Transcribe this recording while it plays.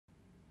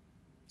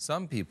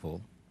Some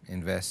people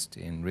invest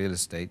in real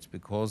estate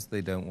because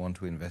they don't want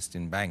to invest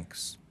in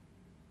banks.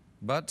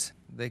 But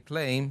they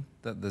claim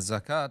that the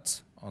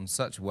zakat on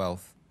such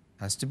wealth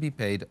has to be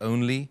paid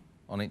only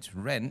on its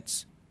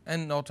rent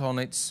and not on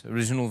its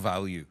original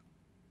value.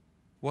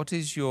 What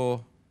is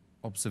your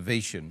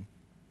observation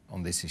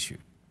on this issue?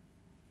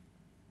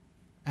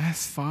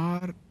 As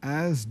far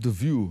as the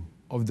view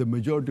of the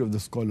majority of the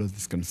scholars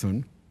is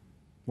concerned,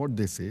 what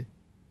they say,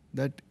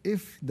 that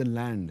if the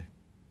land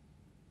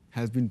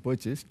has been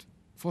purchased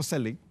for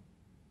selling,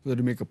 so that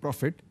to make a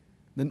profit,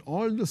 then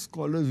all the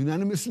scholars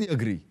unanimously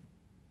agree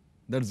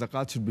that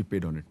zakat should be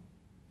paid on it.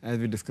 As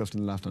we discussed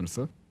in the last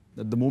answer,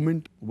 that the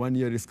moment 1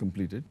 year is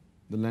completed,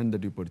 the land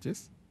that you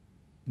purchase,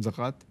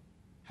 zakat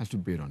has to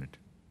be paid on it.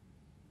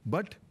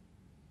 But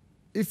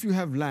if you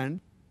have land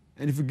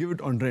and if you give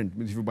it on rent,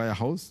 means if you buy a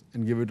house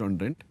and give it on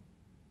rent,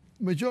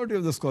 majority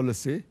of the scholars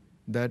say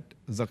that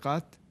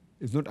zakat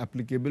is not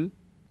applicable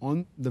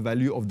on the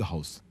value of the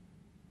house.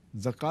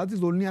 Zakat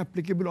is only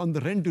applicable on the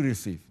rent you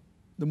receive.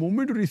 The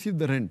moment you receive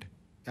the rent,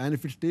 and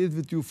if it stays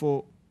with you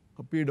for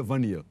a period of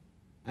 1 year,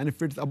 and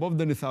if it's above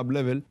the nisab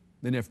level,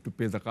 then you have to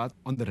pay zakat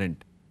on the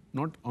rent,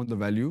 not on the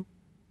value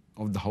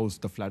of the house,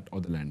 the flat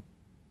or the land.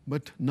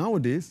 But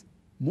nowadays,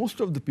 most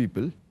of the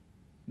people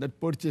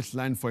that purchase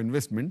land for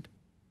investment,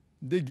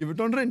 they give it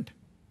on rent.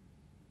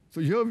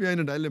 So here we are in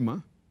a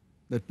dilemma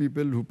that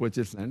people who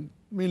purchase land,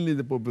 mainly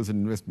the purpose of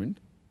investment,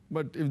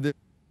 but if they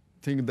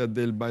think that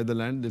they'll buy the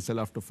land, they sell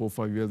after 4 or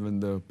 5 years when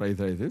the price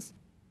rises.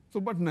 So,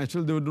 but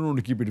natural, they don't want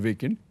to keep it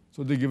vacant,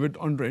 so they give it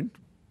on rent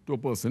to a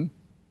person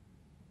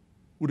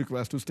who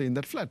requires to stay in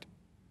that flat.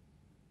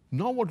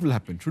 Now what will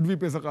happen? Should we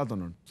pay zakat or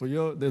not? So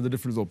here there's a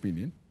difference of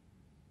opinion.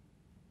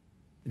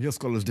 Here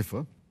scholars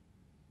differ.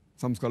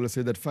 Some scholars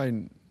say that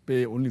fine,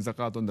 pay only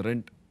zakat on the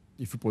rent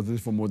if you possess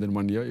it for more than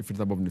 1 year, if it's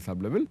above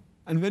nisab level.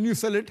 And when you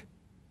sell it,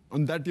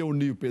 on that year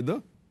only you pay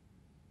the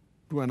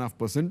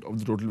 2.5% of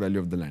the total value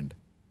of the land.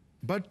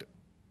 But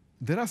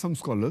there are some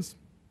scholars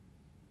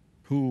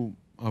who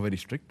are very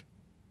strict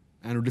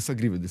and who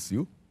disagree with this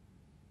view.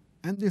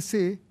 And they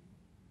say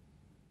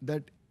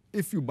that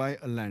if you buy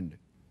a land,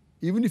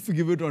 even if you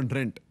give it on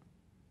rent,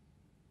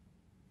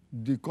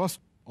 the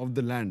cost of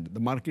the land, the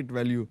market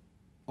value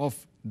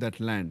of that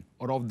land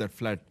or of that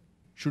flat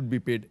should be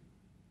paid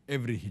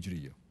every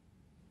Hijri year.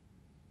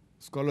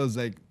 Scholars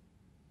like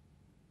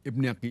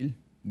Ibn Aqil,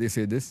 they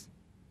say this.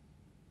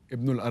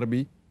 Ibn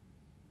al-Arabi,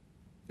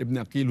 Ibn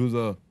Aqil, who's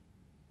a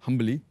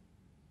Hanbali,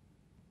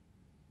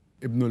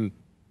 Ibn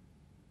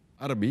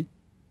al-Arabi,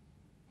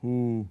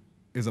 who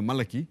is a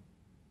Maliki,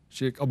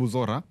 Sheikh Abu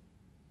Zora,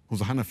 who's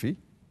a Hanafi,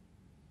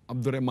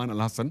 Abdul Rahman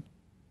al-Hassan,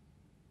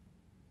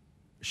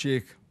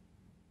 Sheikh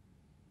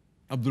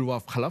Abdul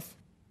Waf Khalaf,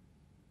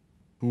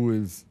 who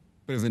is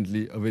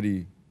presently a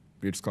very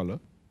great scholar,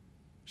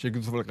 Sheikh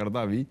Yusuf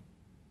al-Qaradawi,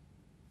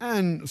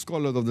 and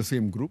scholars of the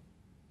same group,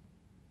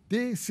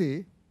 they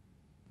say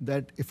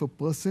that if a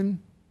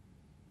person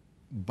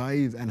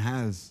buys and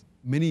has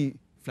many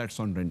flats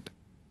on rent,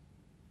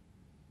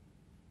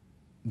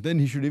 then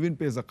he should even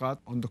pay zakat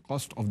on the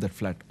cost of that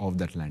flat, of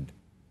that land.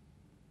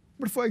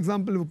 But for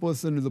example, if a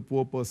person is a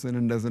poor person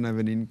and doesn't have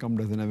any income,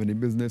 doesn't have any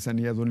business, and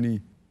he has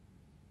only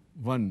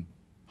one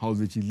house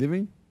which he's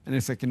living and a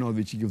second house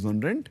which he gives on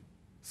rent,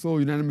 so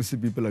unanimously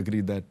people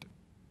agree that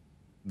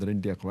the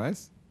rent he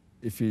acquires,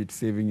 if his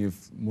saving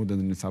is more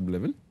than the nisab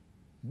level.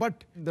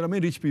 But there are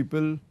many rich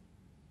people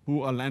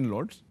who are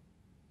landlords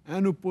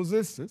and who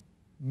possess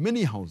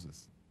many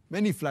houses,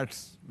 many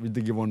flats which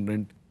they give on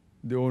rent.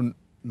 They own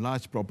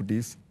large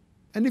properties.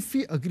 And if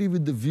we agree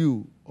with the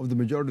view of the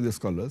majority of the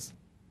scholars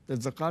that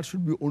zakat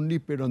should be only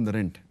paid on the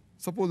rent,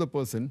 suppose a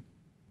person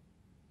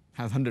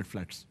has 100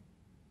 flats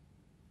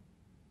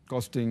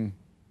costing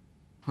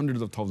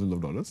hundreds of thousands of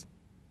dollars,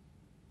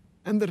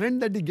 and the rent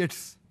that he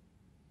gets,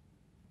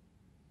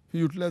 he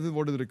utilizes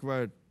what is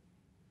required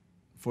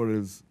for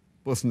his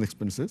personal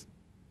expenses,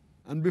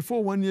 and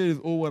before 1 year is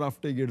over,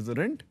 after he gets the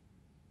rent,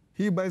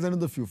 he buys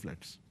another few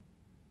flats.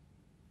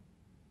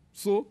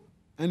 So,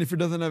 and if he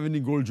doesn't have any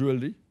gold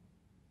jewelry,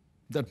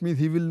 that means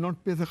he will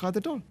not pay zakat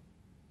at all.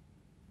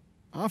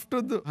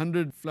 After the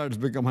 100 flats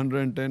become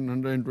 110,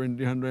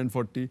 120,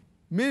 140,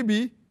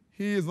 maybe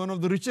he is one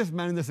of the richest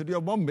men in the city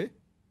of Bombay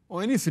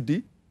or any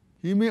city.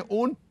 He may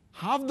own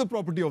half the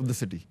property of the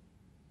city,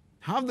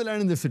 half the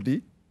land in the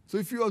city. So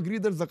if you agree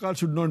that zakat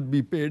should not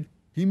be paid,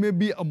 he may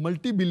be a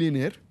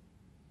multi-billionaire,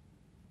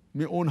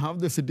 may own half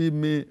the city,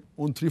 may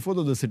own 3/4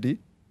 of the city.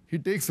 He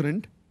takes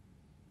rent.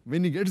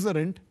 When he gets the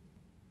rent,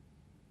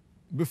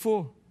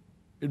 before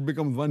it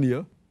becomes 1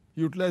 year,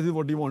 he utilizes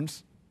what he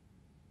wants.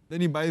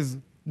 Then he buys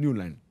new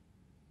land.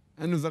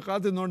 And if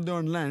zakat is not there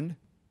on land,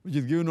 which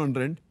is given on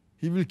rent,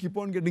 he will keep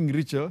on getting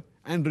richer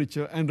and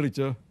richer and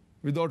richer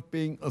without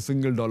paying a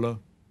single dollar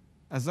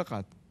as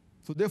zakat.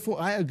 So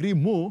therefore, I agree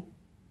more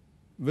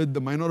with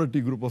the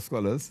minority group of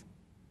scholars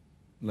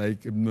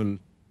like Ibn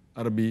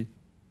al-Arabi,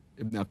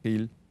 Ibn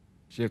Aqil,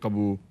 Sheikh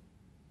Abu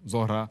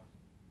Zohra,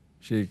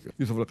 Sheikh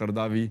Yusuf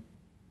al-Qaradawi,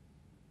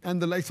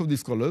 and the likes of these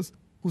scholars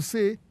who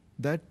say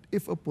that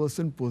if a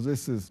person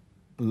possesses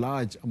a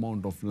large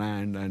amount of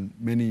land and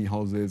many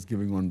houses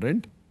giving on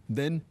rent,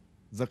 then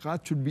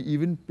zakat should be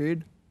even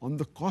paid on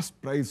the cost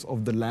price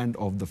of the land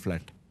of the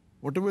flat.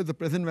 Whatever is the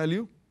present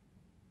value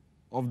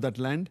of that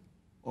land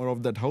or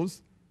of that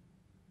house,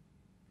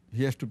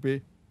 he has to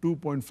pay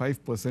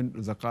 2.5%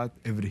 zakat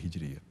every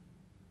Hijri year.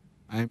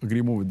 I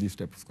agree more with these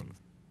type of scholars.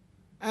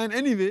 And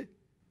anyway,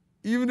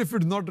 even if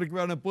it's not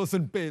required and a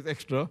person pays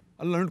extra,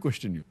 Allah won't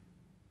question you.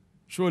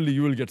 Surely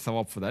you will get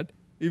sawab for that.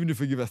 Even if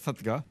you give a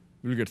sadaqah,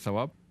 you will get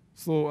sawab.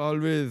 So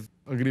always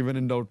agree, when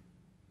in doubt,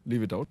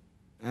 leave it out.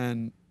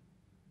 And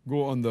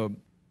go on the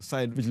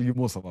side which will give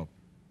more sawab.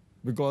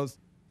 Because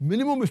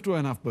minimum is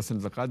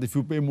 2.5% zakat. If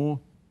you pay more,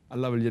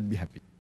 Allah will yet be happy.